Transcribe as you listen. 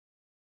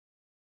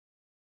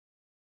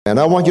And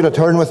I want you to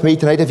turn with me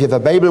tonight, if you have a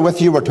Bible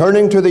with you. We're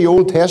turning to the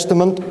Old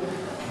Testament,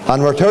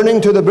 and we're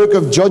turning to the book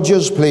of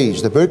Judges,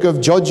 please. The book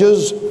of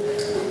Judges,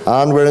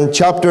 and we're in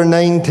chapter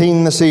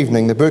 19 this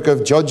evening. The book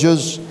of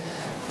Judges,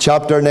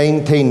 chapter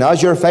 19.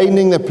 As you're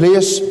finding the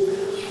place,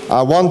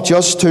 I want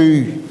just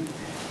to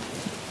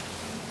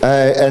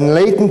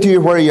enlighten to you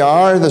where you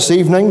are this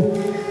evening.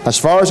 As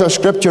far as our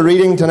scripture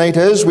reading tonight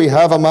is, we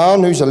have a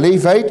man who's a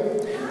Levite,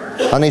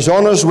 and he's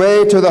on his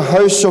way to the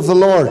house of the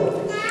Lord.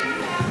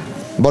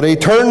 But he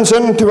turns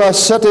into a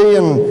city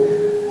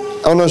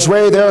on his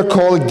way there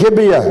called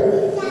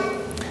Gibeah.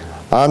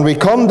 And we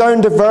come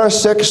down to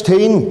verse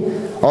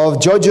 16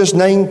 of Judges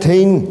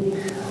 19.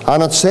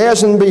 And it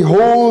says, "And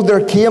behold,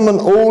 there came an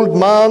old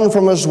man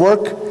from his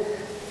work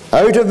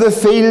out of the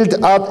field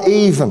at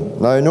even."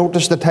 Now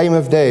notice the time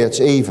of day,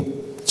 it's even.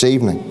 It's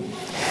evening.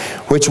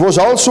 "Which was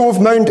also of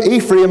Mount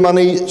Ephraim, and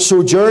he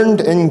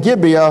sojourned in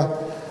Gibeah.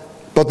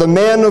 But the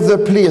men of the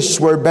place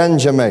were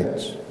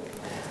Benjamites.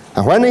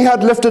 And when he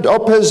had lifted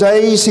up his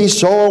eyes, he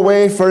saw a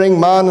wayfaring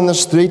man in the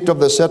street of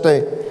the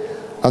city.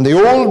 And the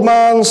old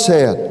man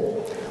said,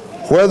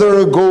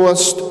 Whither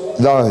goest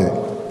thou?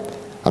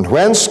 And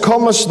whence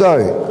comest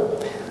thou?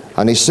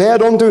 And he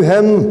said unto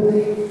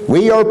him,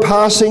 We are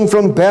passing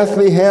from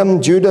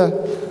Bethlehem, Judah,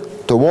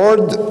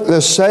 toward the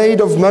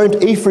side of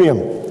Mount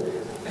Ephraim.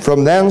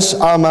 From thence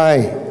am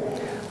I.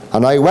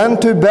 And I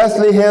went to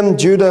Bethlehem,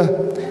 Judah,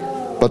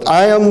 but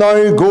I am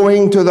now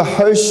going to the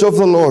house of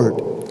the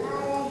Lord.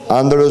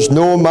 And there is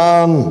no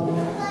man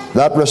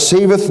that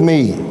receiveth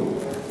me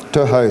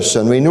to house."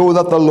 And we know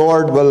that the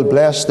Lord will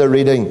bless the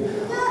reading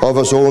of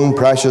His own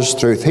precious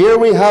truth. Here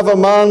we have a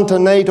man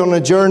tonight on a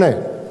journey.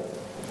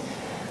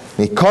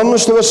 He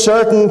comes to a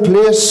certain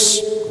place,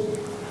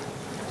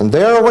 and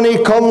there when he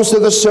comes to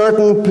the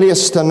certain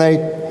place tonight,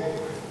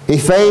 he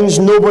finds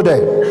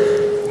nobody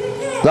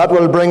that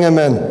will bring him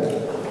in.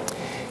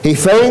 He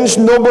finds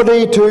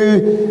nobody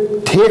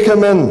to take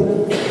him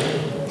in.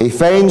 He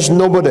finds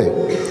nobody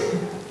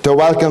to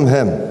welcome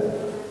him.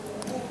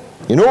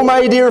 You know,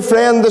 my dear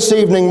friend, this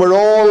evening we're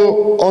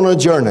all on a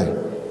journey.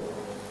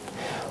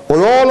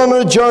 We're all on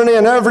a journey,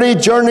 and every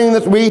journey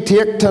that we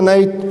take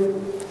tonight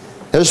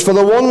is for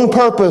the one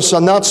purpose,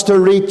 and that's to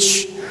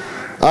reach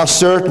a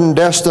certain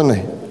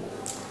destiny.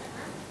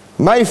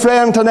 My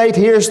friend, tonight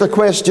here's the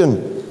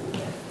question.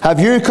 Have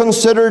you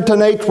considered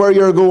tonight where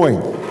you're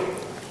going?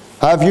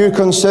 Have you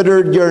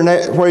considered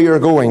where you're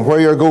going? Where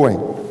you're going?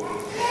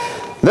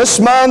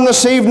 This man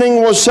this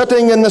evening was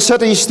sitting in the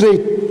city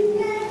street.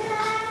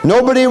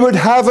 Nobody would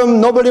have him,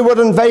 nobody would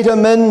invite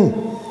him in.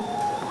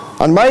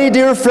 And my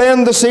dear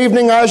friend, this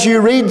evening, as you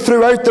read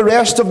throughout the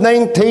rest of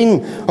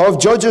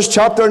Judges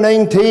chapter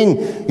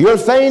 19, you'll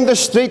find the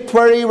street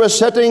where he was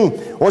sitting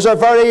was a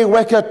very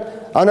wicked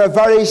and a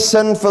very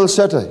sinful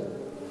city.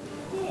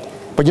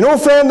 But you know,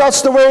 friend,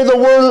 that's the way the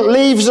world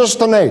leaves us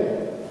tonight.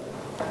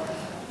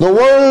 The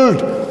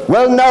world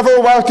will never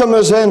welcome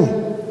us in.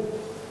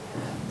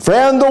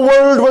 Friend, the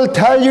world will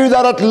tell you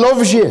that it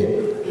loves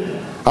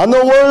you, and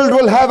the world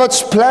will have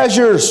its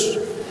pleasures.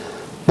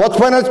 But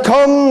when it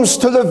comes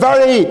to the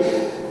very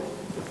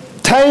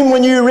time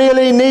when you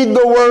really need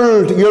the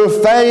world, you'll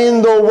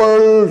find the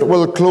world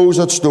will close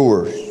its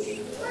doors.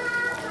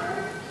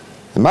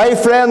 And my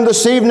friend,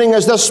 this evening,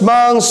 as this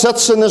man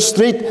sits in the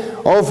street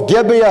of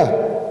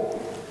Gibeah,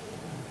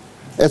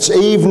 it's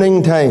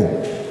evening time.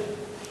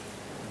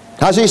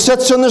 As he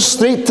sits in the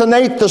street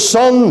tonight, the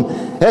sun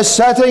is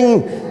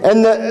setting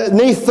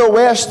beneath the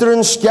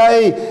western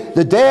sky.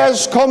 The day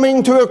is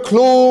coming to a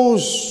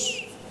close.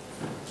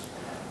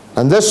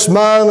 And this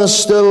man is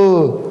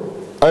still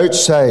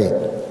outside.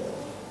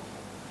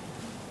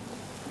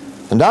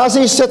 And as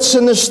he sits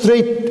in the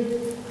street,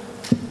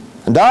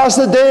 and as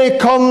the day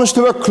comes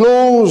to a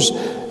close,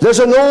 there's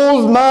an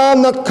old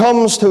man that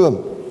comes to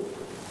him.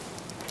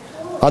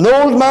 An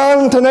old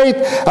man tonight,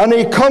 and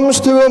he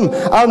comes to him,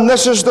 and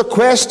this is the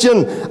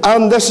question,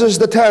 and this is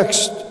the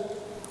text.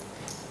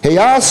 He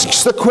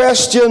asks the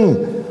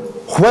question,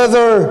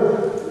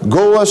 Whither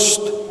goest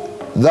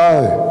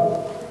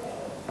thou?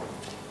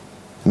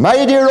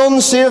 My dear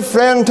unsaved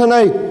friend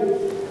tonight,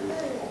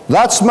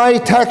 that's my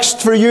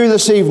text for you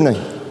this evening.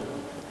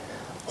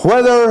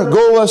 Whither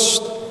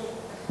goest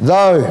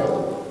thou?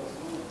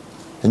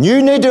 And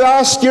you need to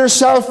ask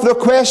yourself the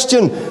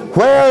question,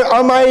 where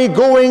am I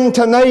going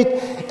tonight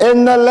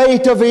in the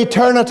light of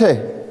eternity?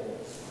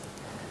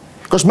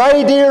 Because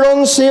my dear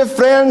unsaved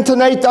friend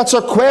tonight, that's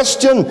a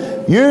question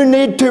you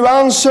need to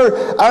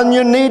answer, and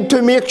you need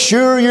to make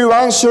sure you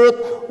answer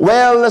it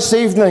well this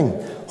evening.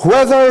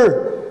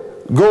 Whither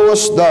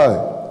goest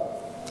thou?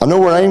 I know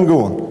where I'm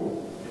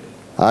going.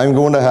 I'm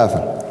going to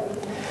heaven.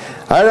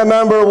 I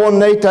remember one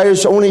night, I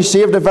was only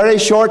saved a very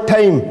short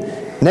time,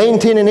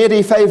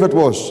 1985 it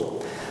was.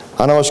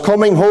 And I was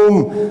coming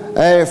home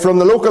from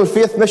the local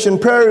Faith Mission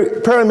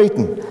prayer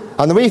meeting.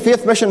 And the wee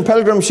Faith Mission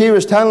pilgrim, she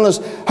was telling us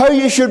how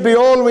you should be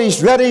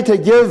always ready to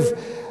give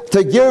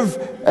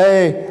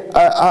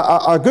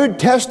a good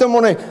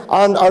testimony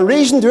and a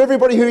reason to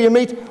everybody who you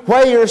meet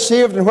why you're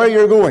saved and where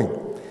you're going.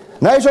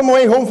 And I was on my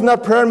way home from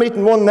that prayer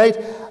meeting one night,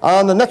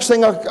 and the next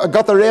thing I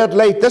got the red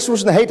light. This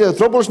was in the height of the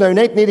Troubles now,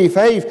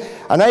 1985,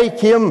 and I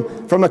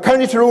came from a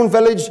County Tyrone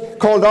village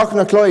called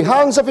Auchnacloy.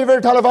 Hands up if you've ever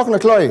tell of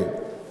Auchnacloy.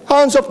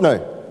 Hands up now.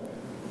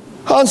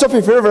 Hands up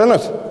if you're ever in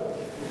it.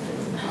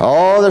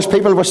 Oh, there's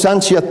people with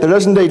sense yet, there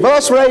is indeed. Well,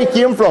 that's where I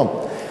came from.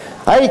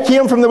 I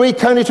came from the wee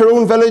County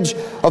Tyrone village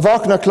of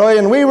Auchnacloy,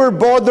 and we were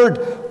bordered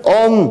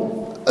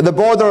on the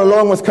border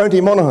along with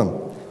County Monaghan.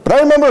 But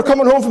I remember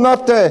coming home from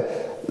that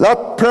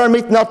prayer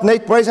meeting that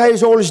night, boys, I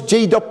was always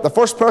G'd up. The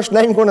first person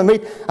I'm going to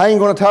meet, I'm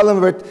going to tell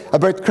them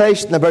about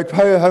Christ and about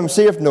how I'm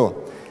saved now.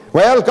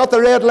 Well, got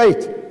the red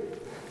light.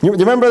 You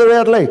remember the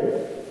red light?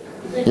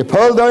 You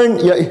pulled down,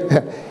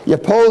 you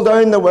pulled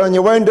down and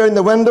you wound down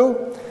the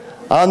window.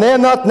 And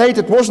then that night,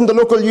 it wasn't the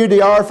local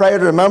UDR, if I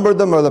remembered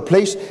them, or the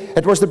police.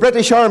 It was the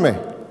British Army.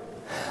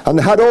 And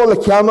they had all the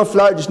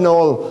camouflage and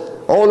all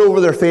over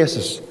their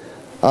faces.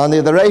 And he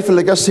had the rifle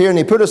like this here, and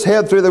he put his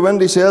head through the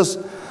window. He says,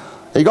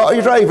 "You got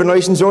your driving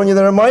licence on you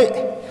there, mate?"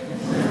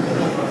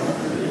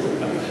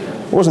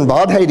 Wasn't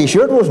bad, Heidi,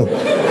 sure it wasn't.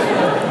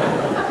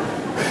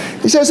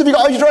 He says, "Have you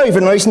got your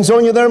driving licence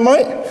on you there,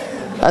 mate?"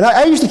 And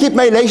I used to keep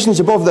my licence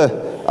above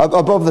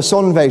the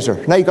sun visor.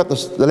 Now I got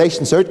the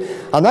licence out,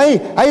 and I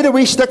had a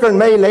wee sticker in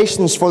my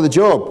licence for the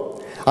job.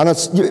 And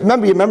it's,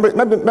 maybe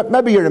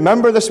you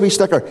remember this wee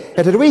sticker.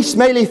 It had a wee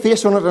smiley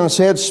face on it, and it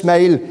said,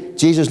 "Smile,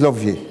 Jesus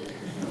loves you."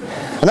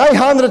 And I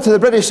handed it to the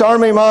British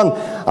Army man,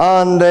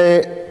 and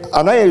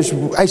I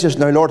says,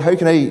 "Now Lord, how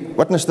can I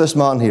witness this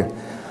man here?"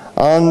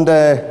 And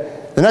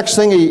the next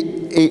thing,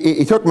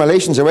 he took my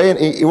licence away, and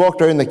he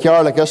walked around the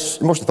car like this.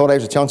 He must have thought I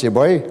was a chancy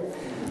boy.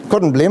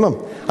 Couldn't blame him.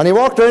 And he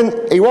walked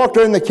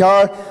around the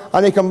car,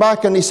 and he come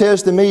back and he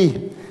says to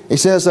me, he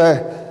says,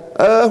 "Where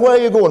are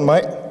you going,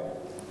 mate?"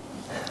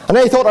 And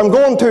I thought, I'm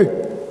going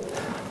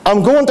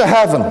to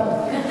heaven.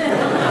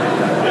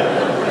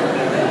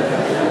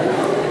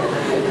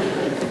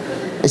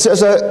 He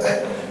says,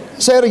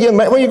 "Say it again,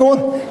 mate, where are you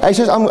going?" I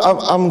says,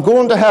 I'm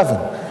going to heaven.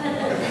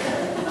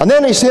 And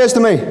then he says to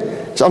me,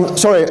 I'm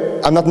sorry,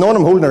 I'm not knowing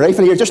I'm holding a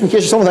rifle here, just in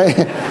case someone,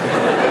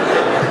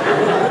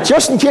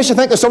 just in case you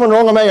think there's someone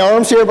wrong on my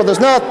arms here, but there's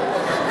not.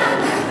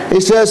 He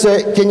says,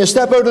 "Can you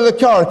step out of the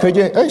car, could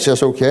you?" I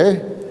says,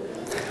 "Okay."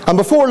 And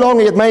before long,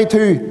 he had my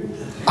two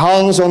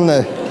hands on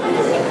the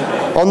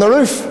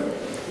roof.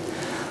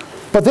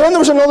 But then there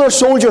was another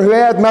soldier who I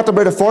had met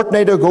about a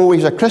fortnight ago.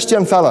 He's a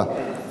Christian fella.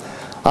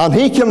 And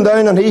he came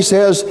down and he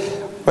says,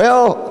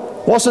 "Well,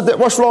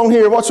 what's wrong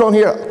here? What's wrong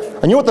here?"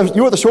 And you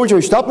know what the soldier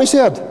who stopped me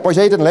said? Boys,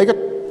 I didn't like it.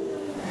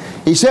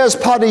 He says,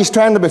 "Paddy's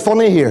trying to be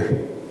funny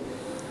here."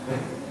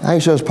 I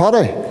says,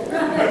 "Paddy?"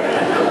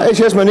 I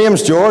says, "My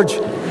name's George."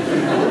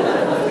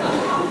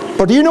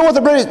 But do you know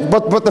what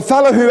but the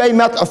fellow who I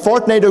met a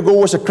fortnight ago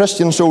was a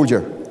Christian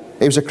soldier.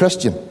 He was a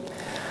Christian.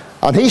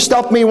 And he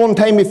stopped me one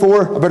time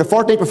before, about a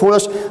fortnight before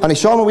this, and he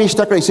saw my wee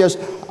sticker. He says,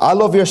 "I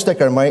love your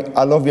sticker, mate.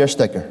 I love your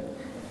sticker."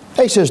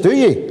 I says, "Do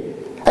you?"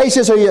 I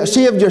says, "Are you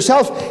saved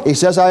yourself?" He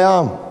says, "I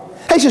am."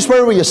 I says,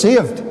 "Where were you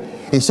saved?"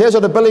 He says,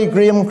 "At a Billy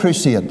Graham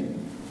crusade."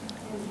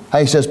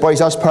 I says, "Boys,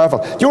 that's powerful."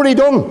 Do you know what he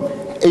done?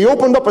 He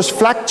opened up his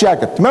flak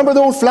jacket. Remember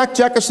the old flak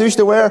jackets they used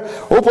to wear?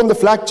 Opened the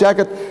flak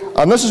jacket,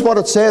 and this is what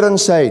it said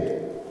inside.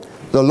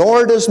 "The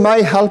Lord is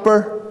my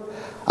helper,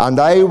 and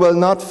I will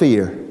not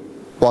fear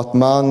what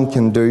man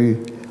can do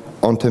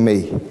unto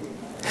me."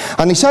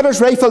 And he set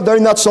his rifle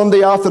down that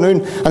Sunday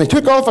afternoon, and he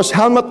took off his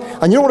helmet,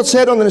 and you know what it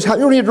said on his helmet?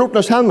 You know what he had wrote on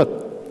his helmet?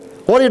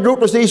 What he had wrote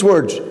was these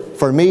words: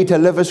 "For me to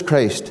live is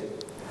Christ,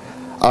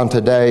 and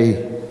to die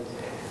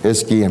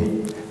is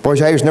gain."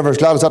 Boys, I was never as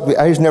glad as that.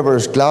 I was never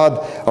as glad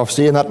of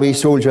seeing that wee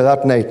soldier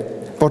that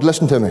night. But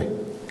listen to me,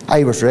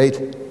 I was right.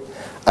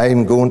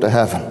 I'm going to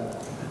heaven.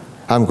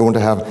 I'm going to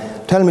heaven.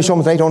 Tell me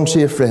something I don't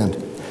see, a friend.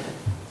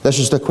 This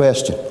is the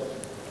question: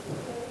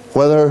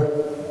 whither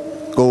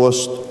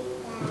goest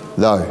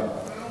thou?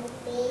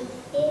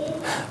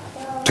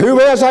 Two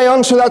ways I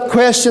answer that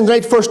question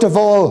tonight. First of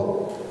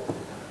all,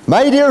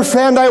 my dear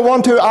friend, I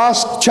want to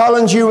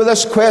challenge you with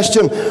this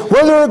question: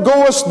 whither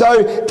goest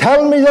thou?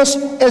 Tell me this: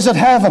 is it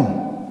heaven?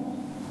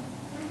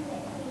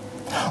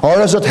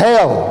 Or is it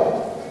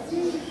hell?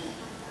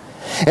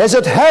 Is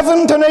it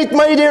heaven tonight,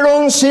 my dear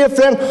unsaved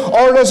friend,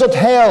 or is it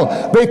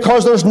hell?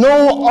 Because there's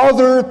no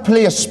other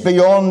place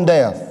beyond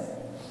death.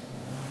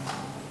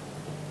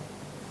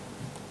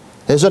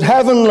 Is it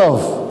heaven,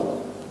 love?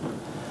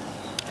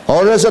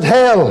 Or is it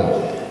hell?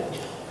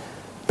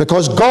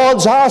 Because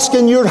God's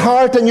asking your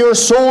heart and your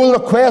soul the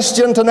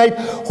question tonight: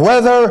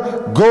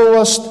 whither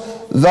goest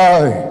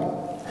thou?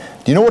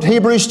 Do you know what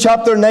Hebrews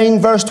chapter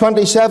 9 verse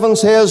 27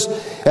 says?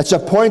 It's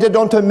appointed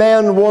unto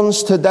men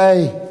once to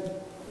die,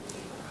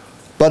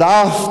 but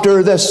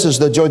after this is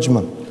the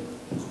judgment.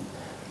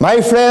 My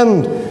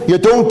friend, you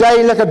don't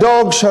die like a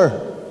dog, sir.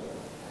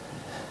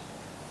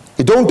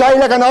 You don't die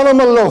like an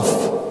animal,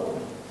 love.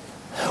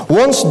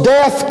 Once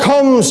death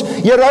comes,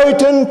 you're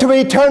out into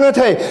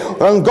eternity.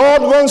 And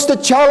God wants to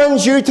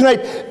challenge you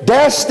tonight.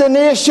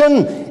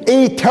 Destination,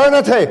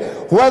 eternity.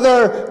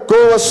 Whither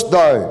goest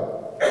thou?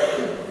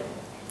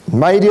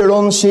 My dear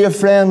unsaved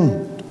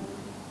friend,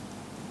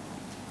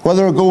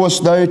 Whither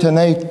goest thou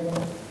tonight?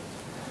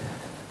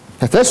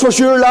 If this was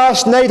your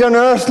last night on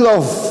earth,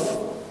 love,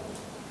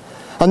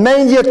 and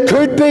mind you, it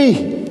could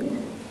be,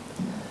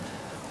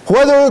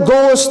 whither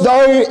goest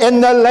thou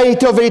in the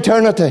light of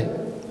eternity?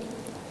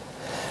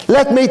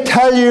 Let me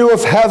tell you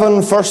of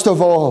heaven first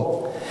of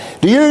all.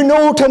 Do you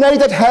know tonight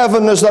that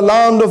heaven is the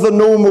land of the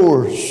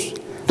no-mores?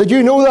 Did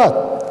you know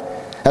that?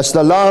 It's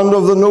the land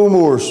of the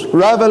no-mores.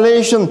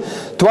 Revelation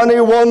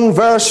 21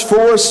 verse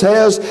 4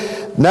 says,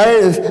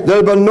 now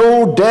there'll be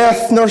no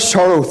death nor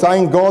sorrow.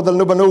 Thank God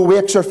there'll be no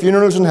wakes or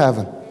funerals in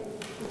heaven.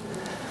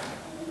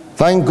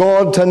 Thank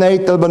God tonight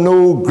there'll be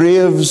no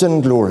graves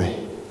in glory.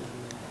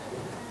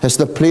 It's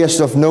the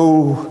place of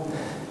no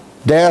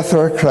death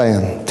or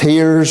crying.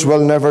 Tears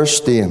will never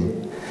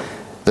stain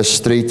the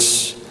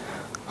streets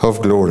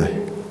of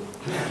glory.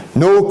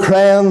 No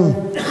crying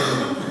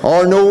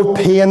or no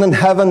pain in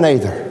heaven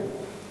either.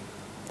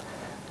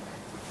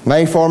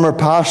 My former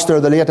pastor,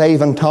 the late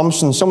Ivan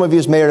Thompson, some of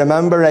you may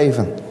remember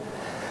Ivan.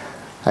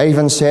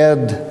 Ivan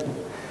said,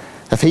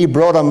 if he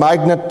brought a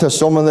magnet to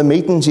some of the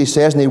meetings, he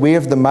says, and he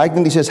waved the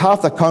magnet, he says,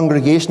 half the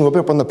congregation will be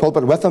up on the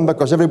pulpit with him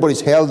because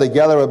everybody's held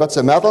together with bits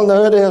of metal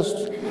nowadays.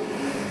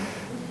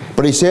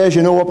 But he says,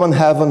 you know, up in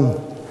heaven,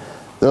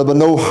 there'll be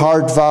no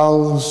heart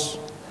valves,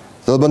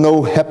 there'll be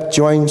no hip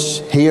joints,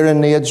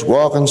 hearing aids,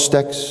 walking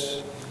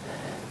sticks,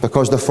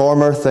 because the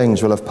former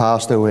things will have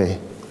passed away.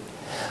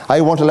 I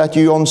want to let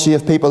you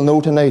unsaved people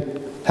know tonight,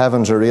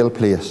 heaven's a real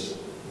place.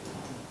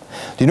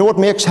 Do you know what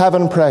makes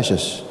heaven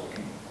precious?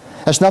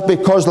 It's not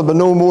because there'll be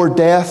no more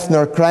death,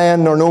 nor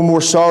crying, nor no more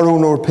sorrow,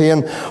 nor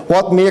pain.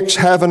 What makes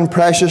heaven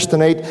precious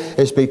tonight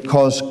is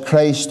because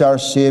Christ our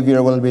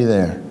Saviour will be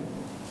there.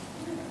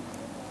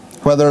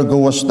 Whither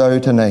goest thou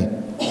tonight?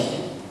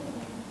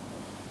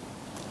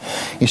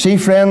 You see,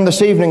 friend,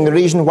 this evening, the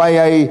reason why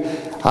I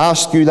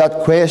ask you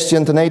that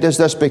question tonight is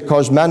this,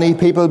 because many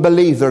people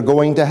believe they're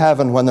going to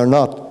heaven when they're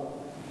not.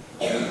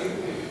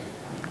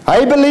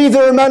 I believe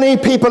there are many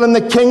people in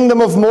the kingdom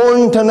of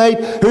morn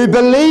tonight who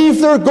believe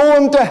they're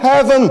going to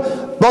heaven,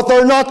 but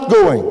they're not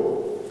going.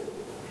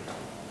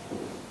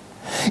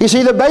 You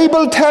see, the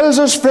Bible tells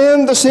us,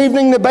 friend, this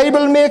evening, the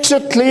Bible makes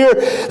it clear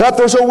that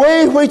there's a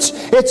way which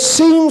it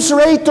seems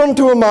right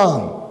unto a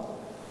man.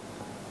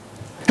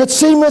 It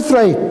seemeth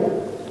right.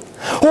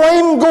 Oh,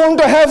 I'm going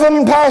to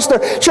heaven, Pastor.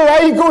 Sure,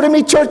 I go to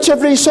my church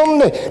every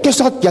Sunday. Does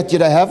that get you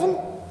to heaven?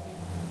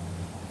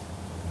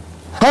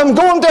 I'm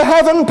going to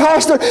heaven,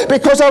 Pastor,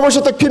 because I was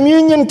at the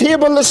communion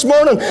table this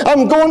morning.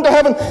 I'm going to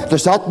heaven.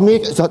 Does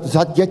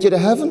that get you to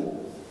heaven?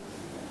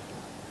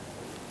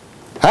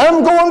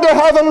 I'm going to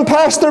heaven,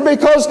 Pastor,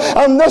 because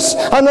I'm this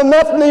and I'm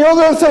that and the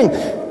other thing.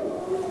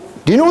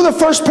 Do you know the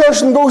first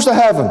person goes to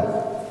heaven?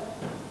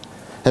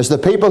 Is the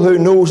people who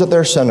knows that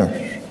they're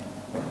sinners.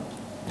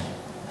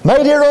 My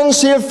dear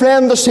unsaved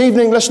friend, this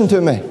evening, listen to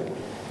me.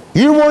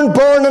 You weren't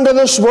born into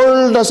this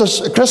world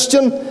as a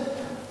Christian.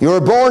 You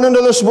were born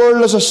into this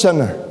world as a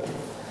sinner.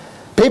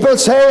 People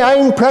say,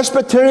 I'm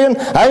Presbyterian,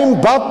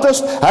 I'm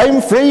Baptist,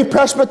 I'm Free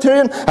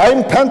Presbyterian,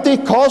 I'm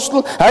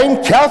Pentecostal,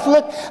 I'm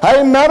Catholic,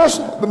 I'm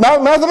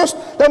Methodist.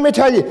 Let me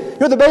tell you,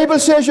 the Bible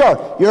says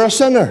you're a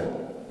sinner.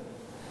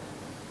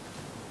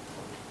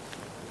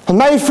 And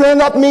my friend,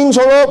 that means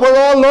we're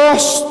all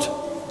lost.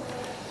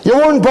 You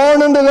weren't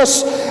born into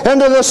this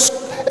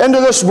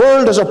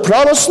world as a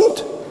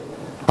Protestant.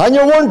 And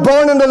you weren't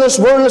born into this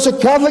world as a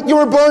Catholic. You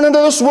were born into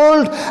this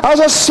world as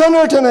a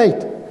sinner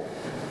tonight.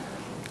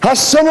 A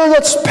sinner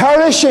that's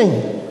perishing.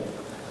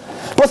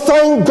 But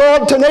thank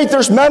God tonight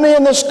there's many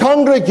in this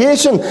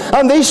congregation,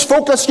 and these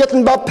folk that's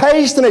getting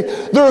baptized tonight,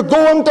 they're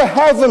going to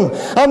heaven.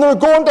 And they're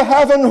going to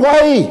heaven,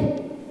 why?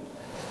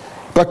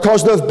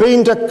 Because they've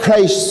been to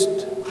Christ.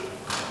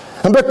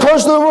 And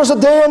because there was a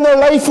day in their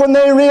life when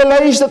they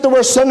realized that they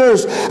were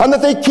sinners and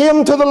that they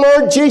came to the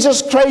Lord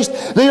Jesus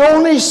Christ, the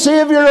only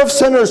Saviour of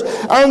sinners,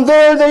 and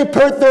there they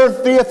put their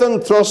faith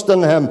and trust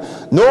in Him.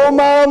 No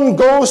man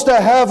goes to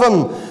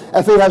heaven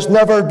if he has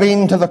never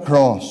been to the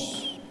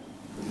cross.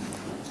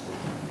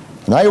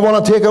 And I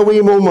want to take a wee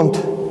moment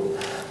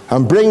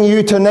and bring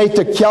you tonight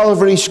to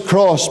Calvary's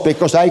cross,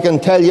 because I can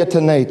tell you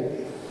tonight,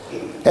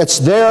 it's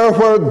there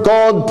where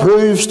God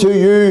proves to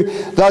you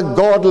that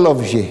God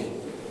loves you.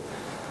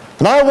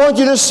 And I want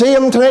you to see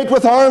Him tonight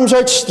with arms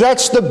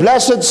outstretched, the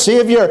blessed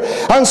Saviour,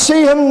 and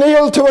see Him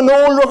nailed to an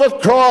old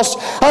rugged cross,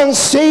 and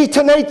see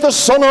tonight the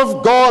Son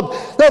of God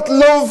that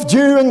loved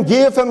you and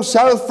gave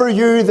Himself for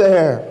you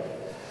there.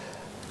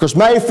 Because,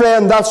 my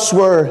friend, that's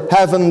where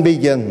heaven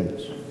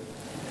begins.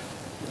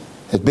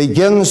 It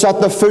begins at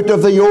the foot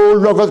of the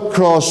old rugged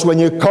cross when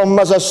you come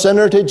as a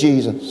sinner to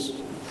Jesus.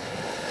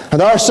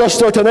 And our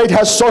sister tonight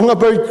has sung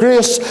about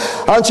grace,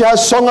 and she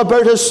has sung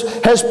about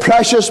his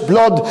precious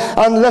blood.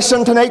 And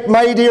listen tonight,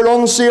 my dear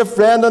unsaved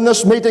friend, in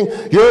this meeting,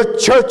 your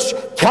church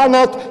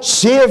cannot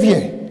save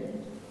you.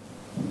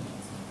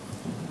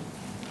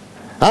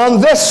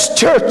 And this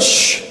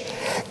church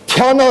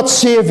cannot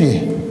save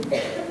you.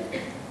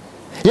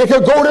 You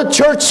could go to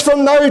church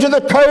from now to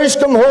the cows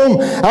come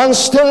home and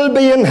still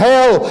be in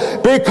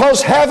hell,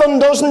 because heaven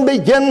doesn't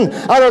begin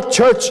at a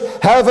church.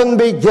 Heaven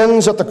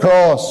begins at the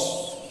cross.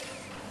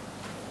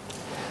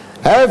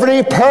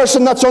 Every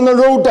person that's on the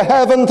road to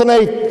heaven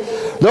tonight,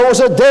 there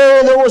was a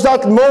day, there was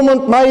that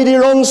moment, my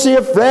dear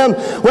unsaved friend,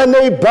 when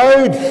they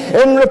bowed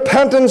in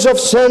repentance of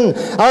sin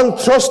and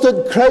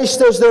trusted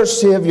Christ as their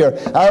Saviour.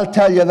 I'll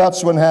tell you,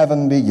 that's when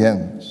heaven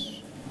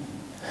begins.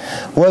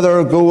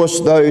 Whither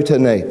goest thou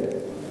tonight?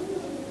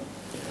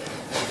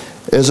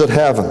 Is it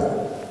heaven?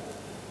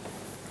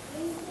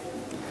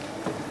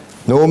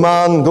 No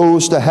man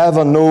goes to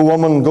heaven, no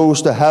woman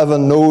goes to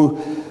heaven,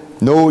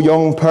 no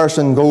young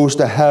person goes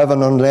to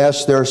heaven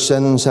unless their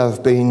sins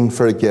have been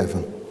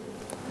forgiven.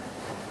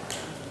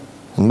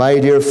 And my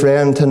dear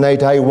friend,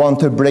 tonight I want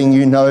to bring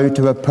you now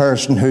to a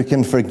person who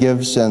can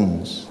forgive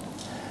sins.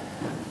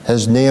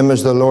 His name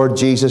is the Lord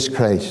Jesus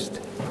Christ.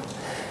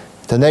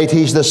 Tonight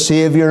He's the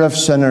Saviour of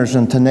sinners,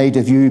 and tonight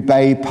if you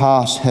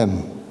bypass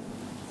Him,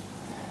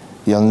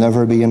 you'll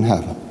never be in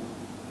heaven.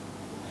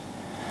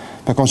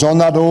 Because on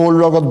that old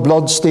rugged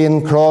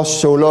blood-stained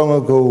cross so long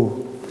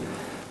ago,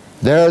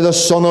 there the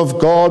Son of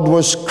God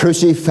was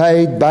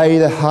crucified by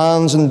the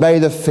hands and by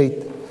the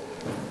feet.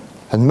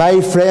 And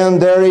my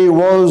friend, there He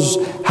was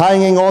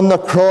hanging on the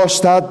cross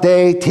that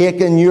day,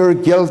 taking your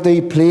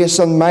guilty place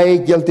and my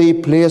guilty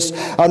place.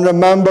 And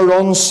remember,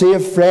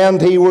 unsaved friend,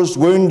 He was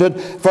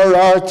wounded for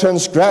our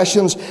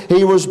transgressions,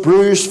 He was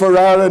bruised for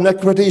our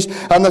iniquities,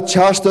 and the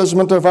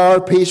chastisement of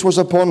our peace was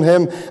upon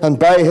Him, and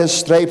by His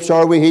stripes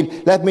are we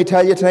healed. Let me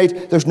tell you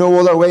tonight, there's no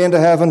other way into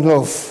heaven,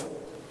 love.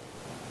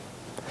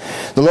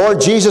 The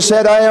Lord Jesus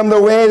said, I am the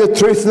way, the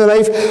truth, and the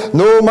life.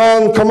 No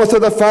man cometh to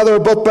the Father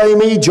but by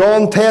me.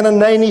 John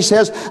 10:9, He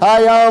says,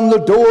 I am the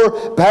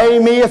door. By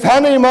me, if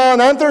any man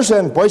enters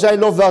in. Boys, I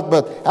love that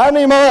bit.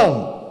 Any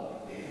man.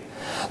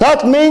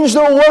 That means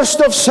the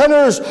worst of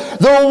sinners.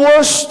 The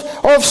worst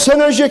of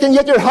sinners you can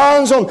get your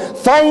hands on.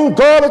 Thank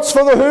God it's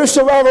for the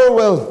whosoever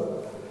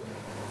will.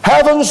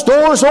 Heaven's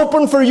door's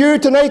open for you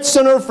tonight,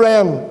 sinner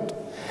friend.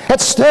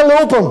 It's still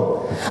open.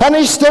 And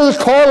He's still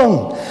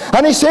calling.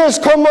 And He says,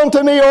 come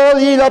unto me, all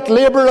ye that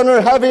labour and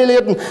are heavy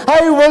laden.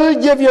 I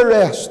will give you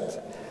rest. Do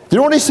you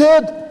know what He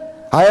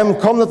said? I am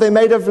come that they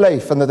might have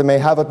life, and that they may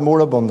have it more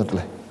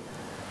abundantly.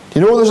 Do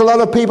you know there's a lot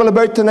of people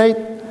about tonight,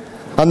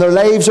 and their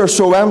lives are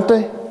so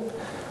empty?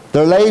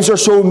 Their lives are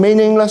so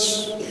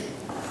meaningless.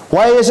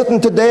 Why is it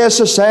in today's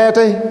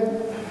society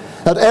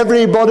that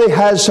everybody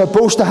is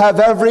supposed to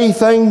have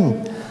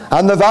everything,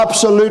 and they've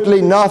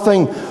absolutely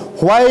nothing?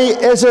 Why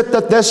is it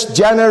that this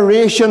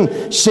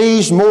generation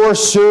sees more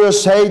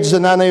suicides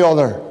than any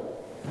other?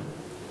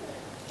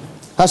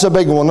 That's a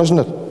big one, isn't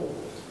it?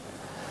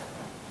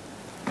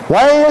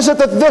 Why is it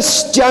that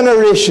this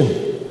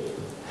generation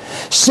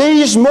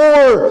sees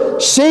more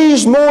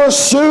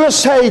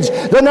suicides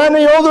than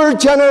any other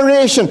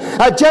generation?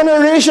 A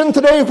generation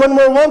today when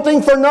we're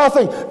wanting for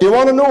nothing. Do you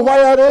want to know why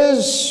that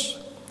is?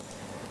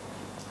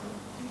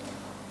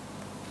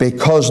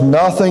 Because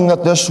nothing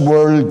that this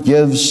world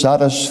gives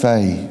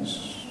satisfies.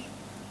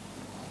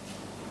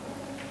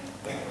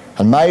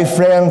 And my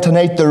friend,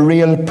 tonight the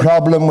real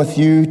problem with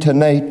you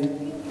tonight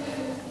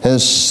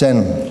is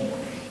sin.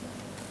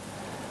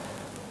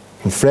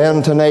 And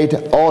friend, tonight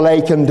all I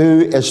can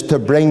do is to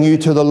bring you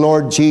to the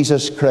Lord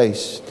Jesus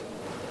Christ,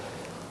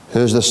 who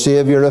is the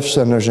Saviour of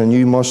sinners, and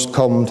you must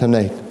come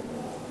tonight.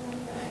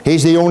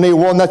 He's the only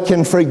one that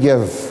can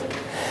forgive.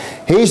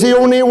 He's the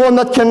only one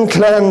that can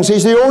cleanse.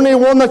 He's the only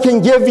one that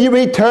can give you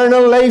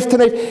eternal life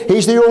tonight.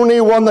 He's the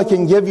only one that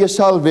can give you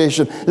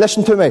salvation.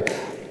 Listen to me.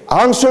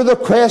 Answer the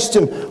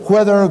question,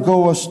 whither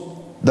goest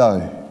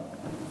thou?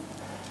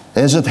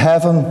 Is it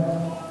heaven?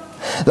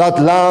 That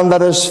land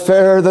that is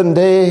fairer than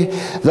day,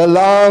 the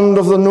land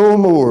of the no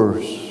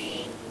mores?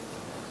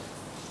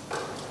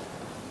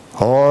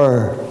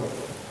 Or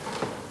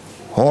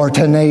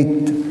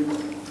tonight,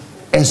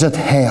 is it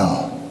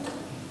hell?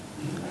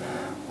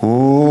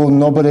 Oh,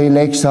 nobody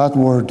likes that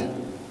word.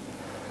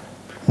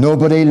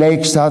 Nobody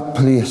likes that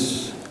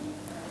place.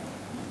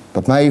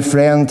 But my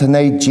friend,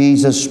 tonight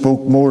Jesus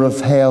spoke more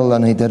of hell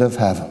than He did of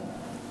heaven.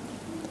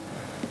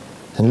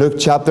 In Luke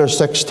chapter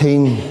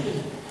 16,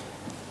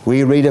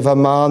 we read of a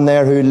man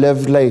there who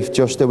lived life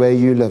just the way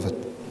you live it.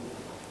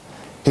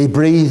 He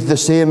breathed the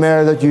same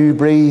air that you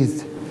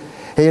breathed.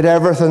 He had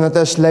everything that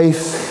this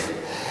life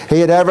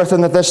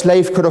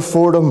could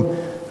afford him.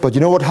 But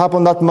you know what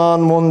happened to that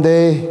man one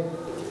day?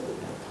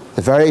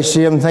 The very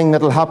same thing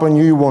that will happen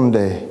to you one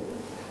day.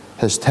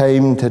 His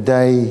time to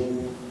die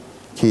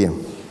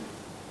came.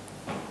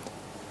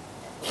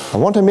 I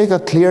want to make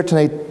it clear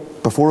tonight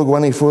before I go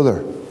any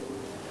further.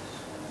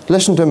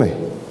 Listen to me.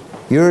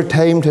 Your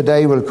time to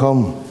die will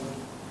come.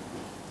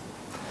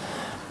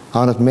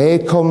 And it may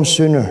come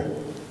sooner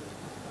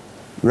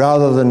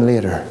rather than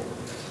later.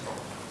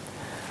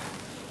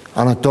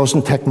 And it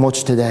doesn't take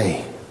much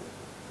today.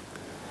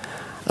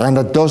 And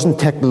it doesn't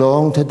take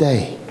long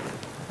today.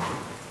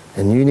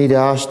 And you need to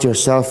ask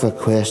yourself a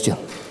question.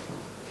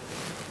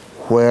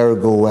 Where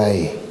go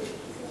I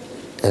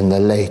in the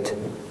light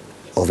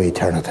of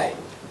eternity.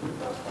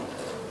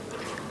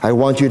 I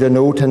want you to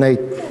know tonight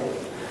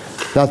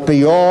that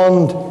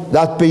beyond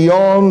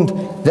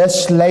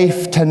this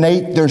life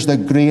tonight, there's the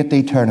great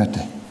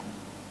eternity.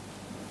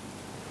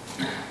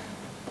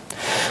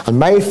 And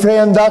my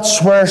friend,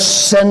 that's where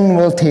sin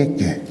will take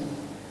you.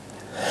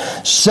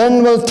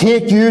 Sin will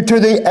take you to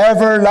the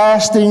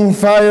everlasting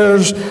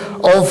fires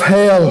of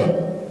hell.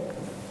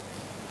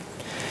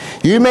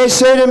 You may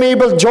say to me,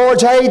 but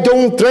George, I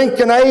don't drink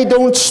and I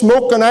don't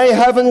smoke and I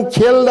haven't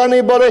killed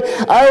anybody.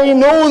 I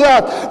know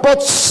that,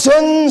 but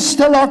sin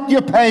still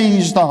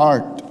occupies the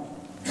heart.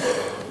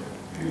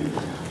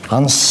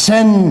 And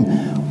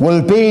sin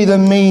will be the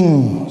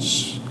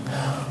means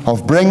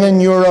of bringing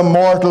your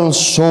immortal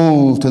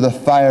soul to the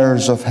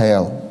fires of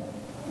hell.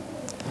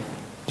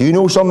 Do you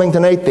know something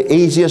tonight? The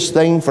easiest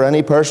thing for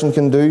any person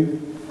can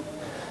do?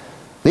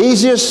 The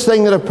easiest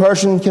thing that a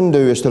person can do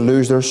is to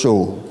lose their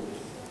soul.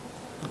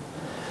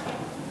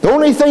 The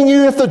only thing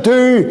you have to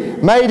do,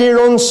 my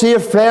dear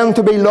unsafe friend,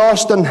 to be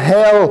lost in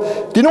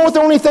hell, do you know what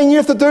the only thing you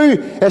have to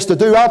do? Is to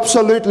do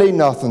absolutely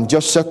nothing.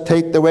 Just sit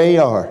tight the way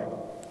you are.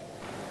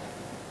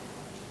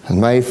 And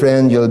my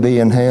friend, you'll be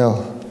in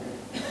hell.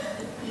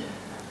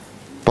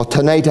 But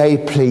tonight I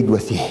plead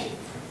with you.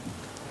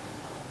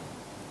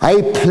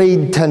 I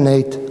plead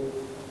tonight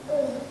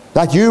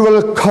that you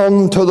will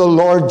come to the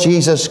Lord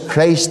Jesus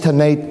Christ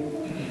tonight.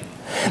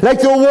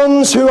 Like the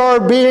ones who are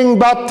being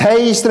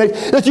baptized tonight,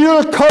 that you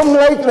will come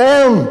like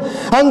them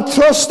and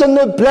trust in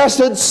the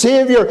blessed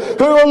Saviour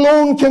who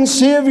alone can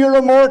save your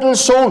immortal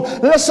soul.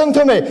 Listen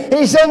to me,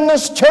 He's in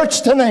this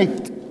church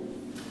tonight.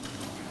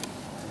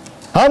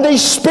 And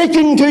He's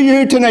speaking to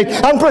you tonight.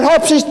 And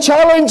perhaps He's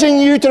challenging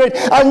you tonight.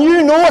 And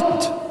you know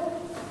it.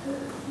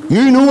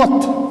 You know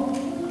it.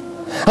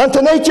 And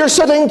tonight you're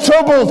sitting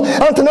troubled.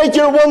 And tonight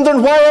you're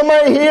wondering, why am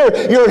I here?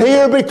 You're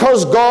here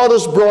because God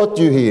has brought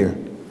you here.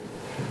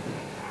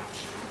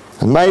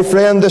 And my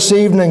friend, this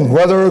evening,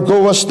 whither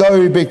goest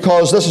thou?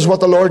 Because this is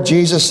what the Lord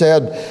Jesus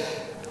said.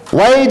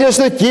 Wide is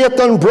the gate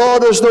and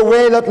broad is the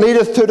way that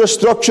leadeth to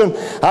destruction,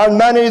 and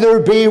many there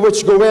be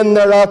which go in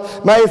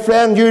thereat. My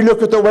friend, you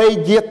look at the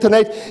wide gate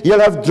tonight, you'll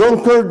have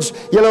drunkards,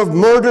 you'll have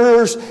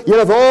murderers, you'll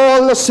have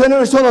all the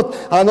sinners on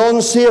it. And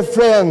unsafe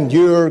friend,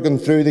 you're going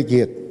through the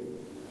gate.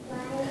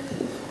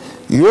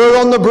 You're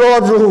on the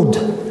broad road.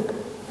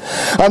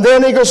 And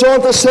then he goes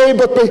on to say,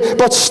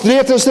 but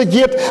strait is the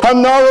gate,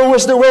 and narrow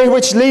is the way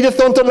which leadeth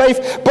unto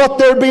life, but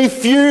there be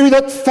few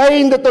that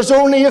find it. There's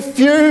only a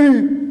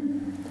few.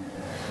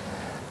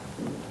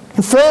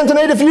 And friend,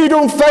 tonight, if you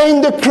don't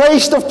find the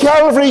Christ of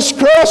Calvary's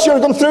cross, you're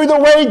going through the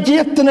wide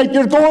gate tonight.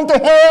 You're going to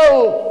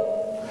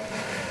hell.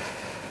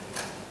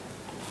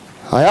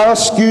 I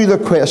ask you the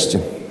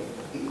question.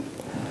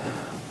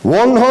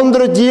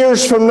 100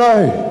 years from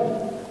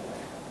now,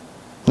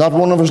 not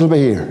one of us will be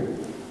here.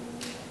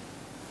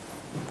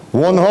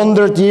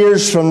 100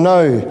 years from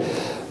now,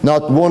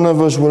 not one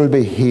of us will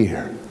be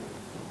here.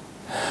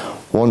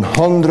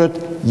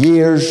 100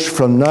 years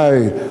from now,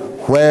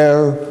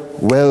 where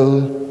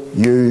will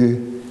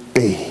you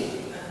be?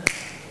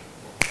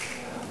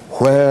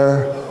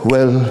 Where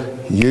will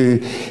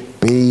you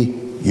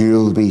be?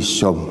 You'll be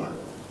somewhere.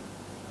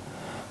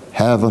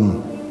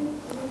 Heaven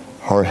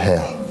or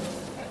hell.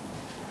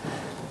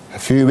 A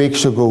few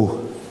weeks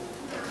ago,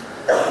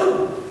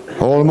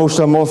 almost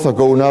a month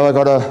ago now, I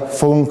got a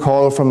phone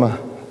call from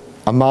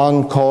a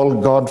man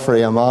called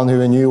Godfrey, a man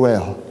who I knew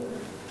well.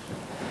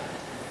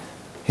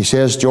 He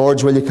says,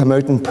 George, will you come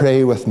out and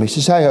pray with me?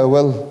 He says, I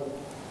will.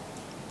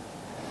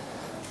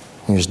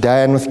 He was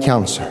dying with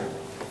cancer.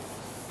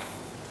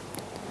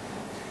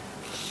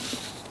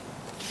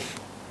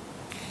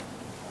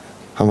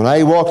 And when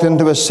I walked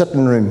into his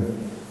sitting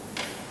room,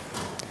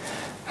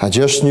 I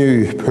just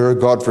knew poor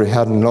Godfrey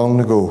hadn't long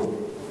to go.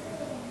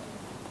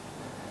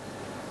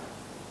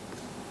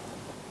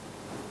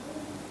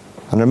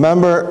 And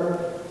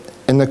remember,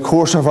 in the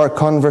course of our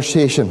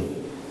conversation,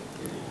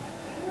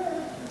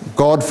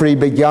 Godfrey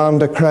began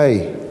to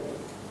cry.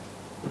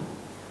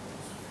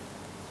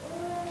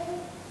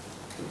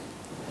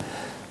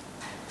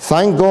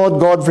 Thank God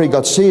Godfrey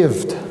got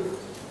saved.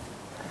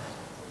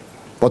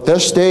 But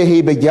this day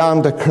he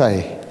began to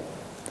cry.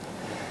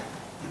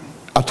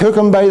 I took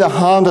him by the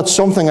hand at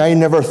something I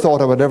never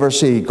thought I would ever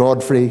see,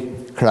 Godfrey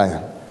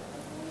crying.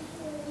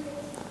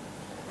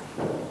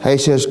 I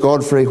says,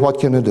 Godfrey, what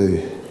can I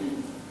do?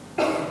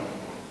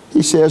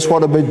 He says,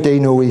 what about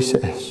Dino? He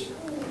says.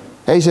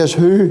 I says,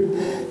 who?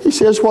 He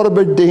says, what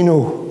about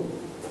Dino?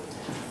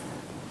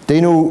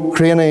 Dino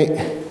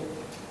Craney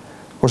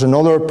was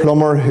another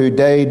plumber who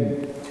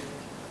died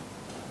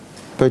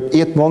about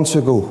 8 months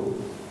ago.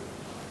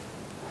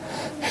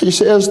 He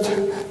says,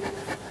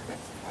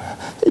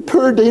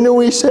 poor Dino,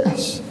 he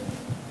says.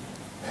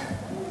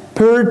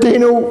 Poor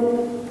Dino,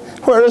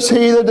 where is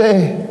he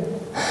today?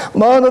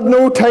 Man had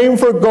no time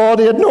for God.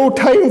 He had no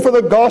time for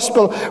the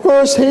gospel.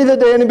 Where is he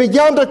today? And he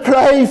began to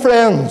cry,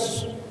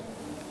 friends.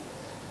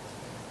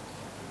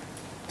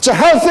 It's a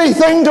healthy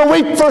thing to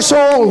weep for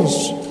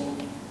souls.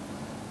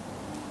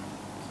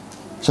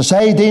 So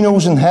say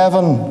Dino's in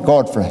heaven,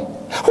 Godfrey.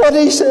 What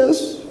he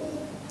says?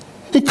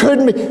 He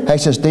couldn't be. I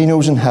says,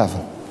 Dino's in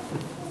heaven.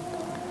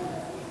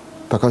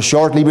 Because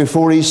shortly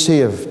before he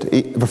died,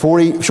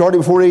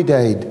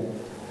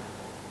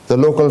 the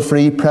local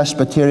Free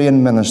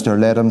Presbyterian minister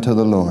led him to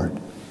the Lord.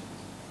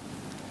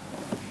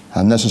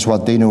 And this is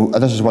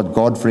what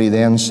Godfrey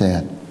then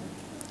said.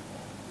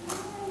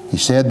 He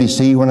said, you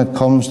see, when it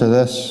comes to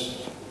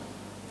this,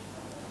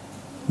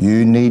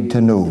 you need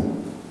to know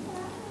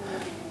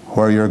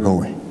where you're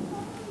going.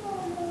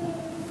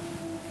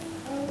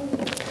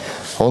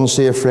 I want to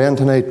say a friend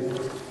tonight,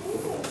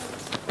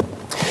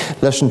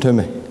 listen to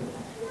me.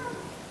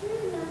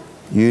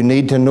 You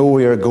need to know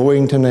where you're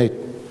going tonight.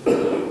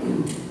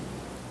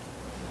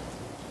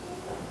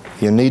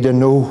 You need to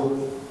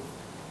know.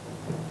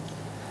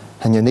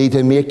 And you need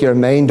to make your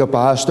mind up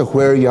as to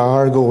where you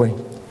are going.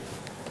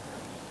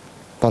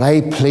 But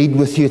I plead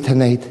with you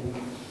tonight,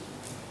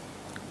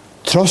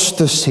 trust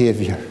the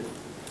Saviour.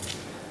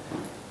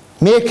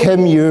 Make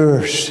him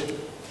yours.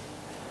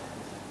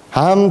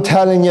 I'm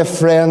telling you,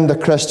 friend, the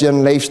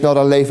Christian life's not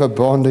a life of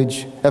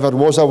bondage. If it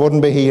was, I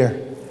wouldn't be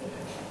here.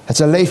 It's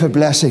a life of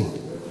blessing.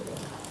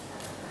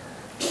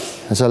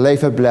 It's a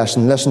life of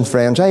blessing. Listen,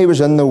 friends, I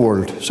was in the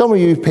world. Some of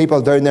you people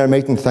down there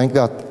mightn't think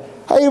that.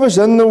 I was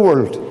in the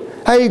world.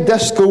 I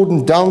discoed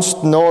and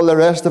danced and all the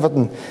rest of it.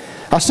 And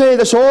I say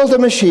this all to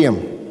my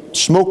shame.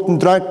 Smoked and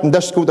drank and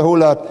discoed the whole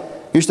lot.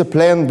 Used to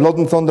play in Blood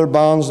and Thunder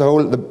bands,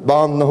 the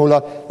band and the whole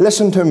lot.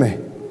 Listen to me.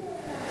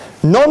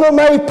 None of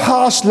my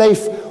past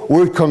life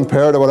would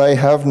compare to what I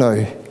have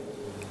now.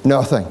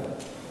 Nothing.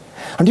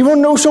 And you want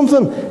to know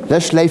something?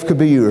 This life could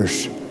be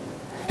yours.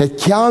 It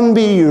can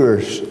be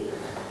yours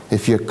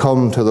if you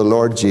come to the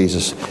Lord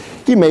Jesus.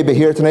 You may be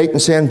here tonight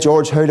and saying,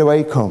 George, how do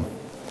I come?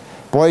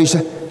 Boys,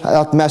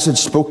 that message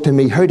spoke to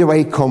me. How do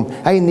I come?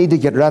 I need to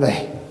get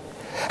ready.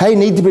 I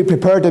need to be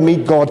prepared to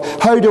meet God.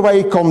 How do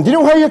I come? Do you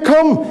know how you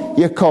come?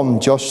 You come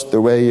just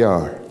the way you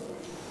are.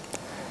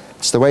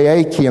 It's the way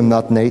I came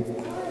that night.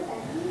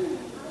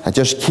 I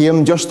just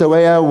came just the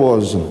way I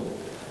was and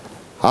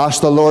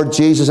asked the Lord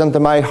Jesus into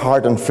my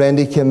heart, and friend,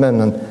 he came in,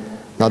 and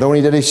not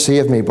only did he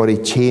save me, but he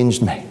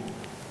changed me.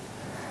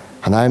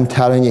 And I'm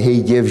telling you,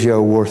 he gives you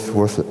a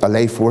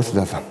life worth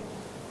living.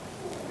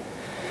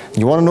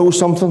 You want to know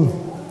something?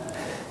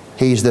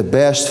 He's the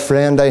best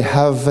friend I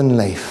have in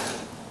life.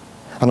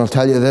 And I'll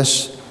tell you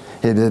this,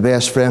 he'll be the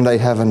best friend I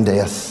have in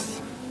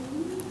death.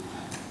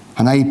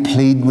 And I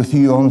plead with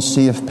you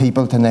unsaved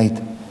people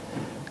tonight,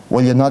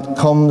 will you not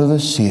come to the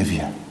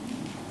Saviour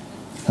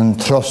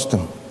and trust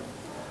him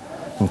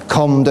and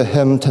come to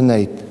him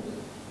tonight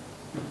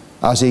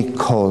as he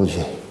calls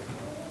you?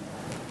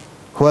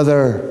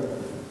 Whither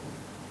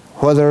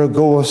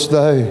goest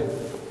thou?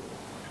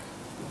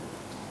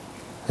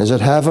 Is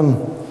it heaven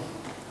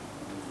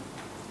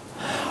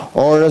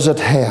or is it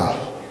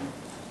hell?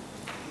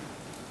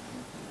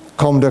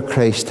 Come to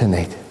Christ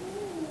tonight.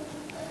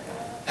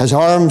 His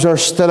arms are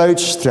still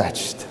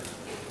outstretched.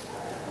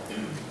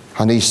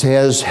 And he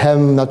says,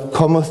 him that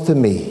cometh to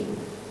me,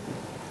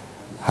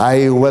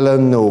 I will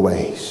in no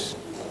wise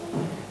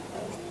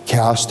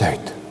cast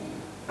out.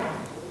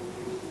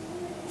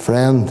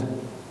 Friend,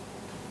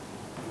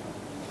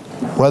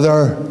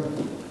 whither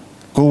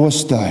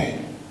goest thou?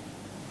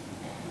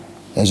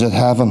 Is it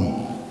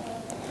heaven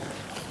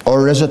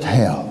or is it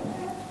hell?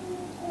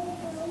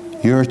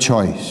 Your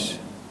choice.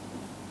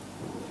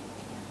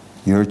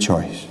 Your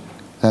choice.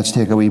 Let's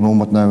take a wee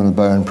moment now and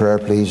bow in prayer,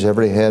 please.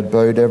 Every head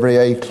bowed, every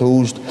eye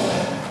closed.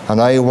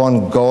 And I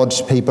want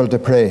God's people to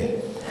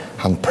pray.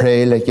 And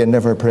pray like you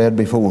never prayed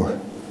before.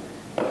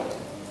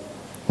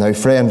 Now,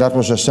 friend, that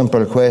was a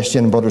simple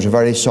question, but it was a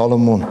very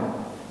solemn one.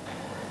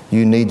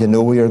 You need to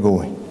know where you're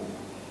going.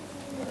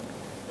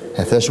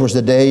 If this was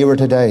the day you were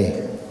to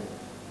die,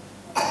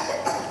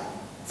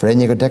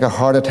 friend, you could take a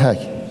heart attack.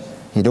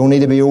 You don't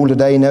need to be old to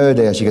die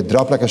nowadays. You could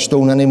drop like a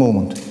stone any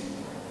moment.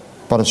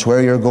 But it's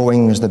where you're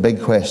going is the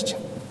big question.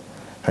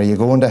 Are you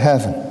going to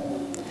heaven?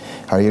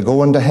 Are you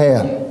going to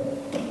hell?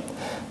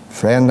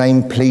 Friend,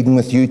 I'm pleading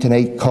with you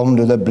tonight, come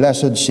to the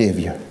blessed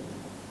Saviour.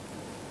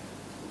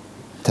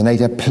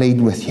 Tonight I plead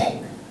with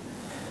you.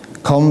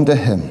 Come to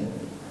him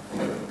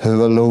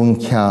who alone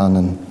can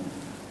and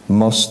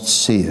must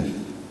save.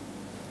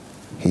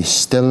 He's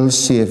still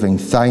saving.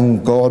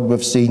 Thank God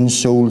we've seen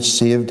souls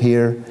saved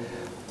here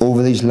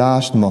over these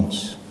last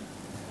months.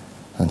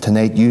 And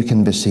tonight you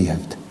can be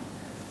saved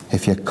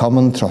if you come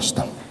and trust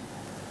him.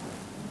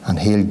 And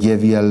he'll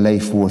give you a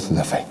life worth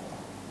living.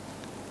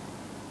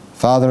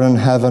 Father in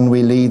heaven,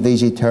 we leave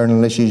these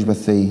eternal issues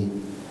with thee.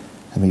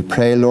 And we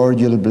pray, Lord,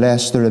 you'll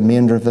bless the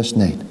remainder of this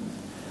night.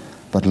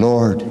 But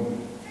Lord,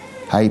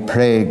 I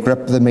pray,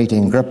 grip the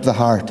meeting, grip the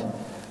heart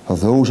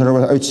of those that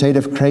are outside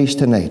of Christ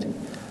tonight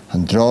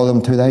and draw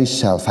them to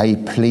thyself. I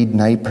plead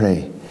and I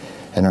pray.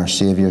 In our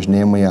Saviour's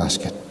name we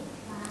ask it.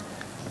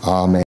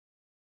 Amen.